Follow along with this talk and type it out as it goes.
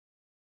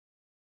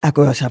At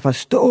gøre sig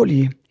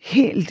forståelig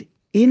helt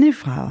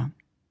indefra.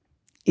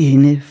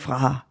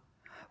 Indefra.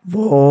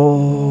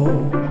 Hvor?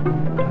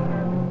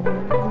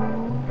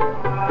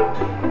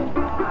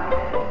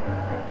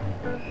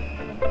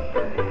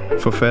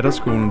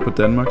 Forfatterskolen på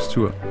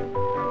Danmarkstur.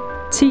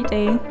 10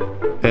 dage.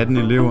 18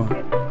 elever.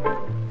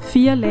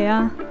 4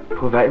 lærere.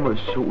 På vej mod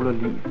sol og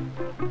liv.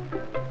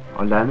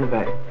 Og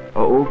landevej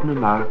og åbne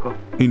marker.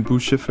 En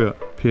buschauffør,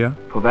 Per.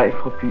 På vej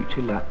fra by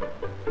til land.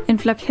 En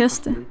flok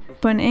heste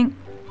på en eng.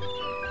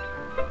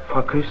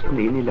 Fra kysten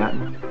ind i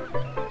landet.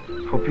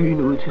 Fra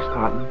byen ud til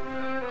stranden.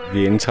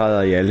 Vi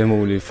indtræder i alle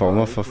mulige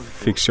former for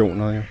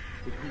fiktioner. Jo.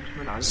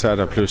 Så er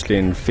der pludselig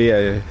en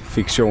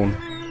feriefiktion.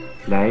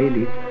 Lege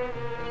lidt.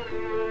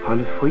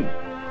 Holde fri,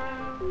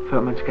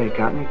 før man skal i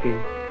gang igen.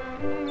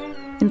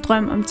 En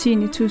drøm om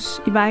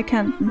tinnitus i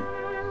vejkanten.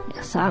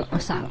 Jeg sang,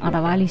 og der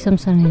var ligesom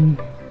sådan en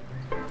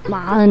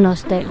meget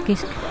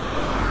nostalgisk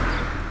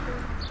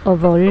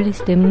og voldelig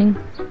stemning.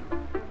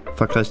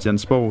 Fra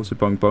Christiansborg til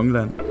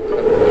Bonbonland.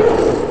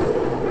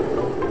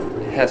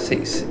 Her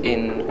ses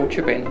en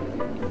rutsjebane.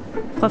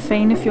 Fra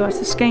Fanefjord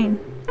til Skagen.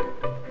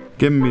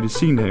 Gennem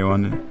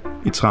medicinhaverne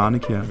i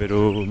Tranekær. Vil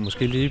du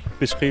måske lige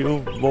beskrive,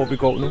 hvor vi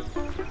går nu?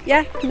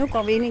 Ja, nu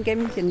går vi ind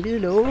igennem den hvide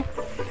låge.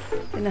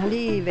 Den har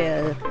lige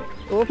været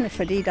åbnet,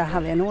 fordi der har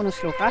været nogen, der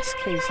slog græs,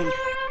 kan I se.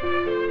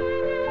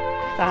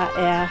 Der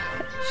er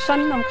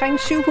sådan omkring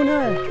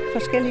 700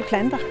 forskellige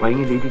planter.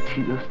 Bringe lidt i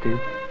tid og sted.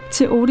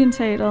 Til Odin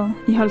Teatret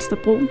i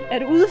Holstebro.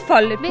 At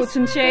udfolde et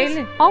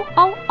potentiale.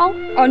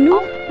 Og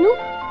nu.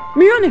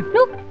 Myrerne.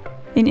 Nu.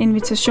 En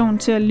invitation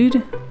til at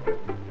lytte.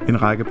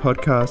 En række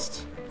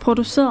podcast.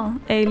 Produceret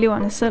af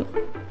eleverne selv.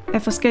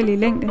 Af forskellige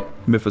længde.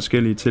 Med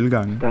forskellige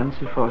tilgange.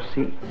 Danse for at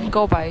se. Det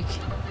går bare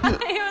ikke. Ej,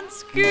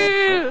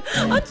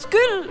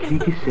 undskyld.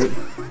 Kigge selv.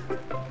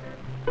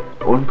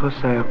 Rundt på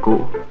sig og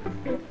gå.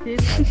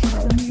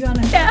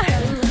 Myrerne. Ja.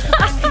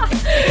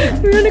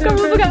 Myrerne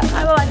kommer ud på gang.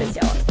 Ej, hvor var det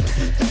sjovt.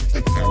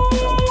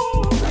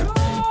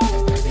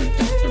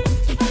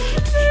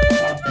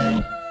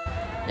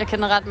 Jeg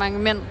kender ret mange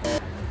mænd,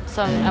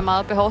 som er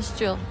meget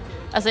behovsstyret.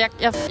 Altså,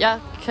 jeg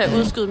kan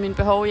udskyde mine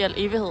behov i al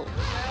evighed.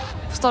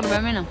 Forstår du, hvad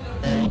jeg mener?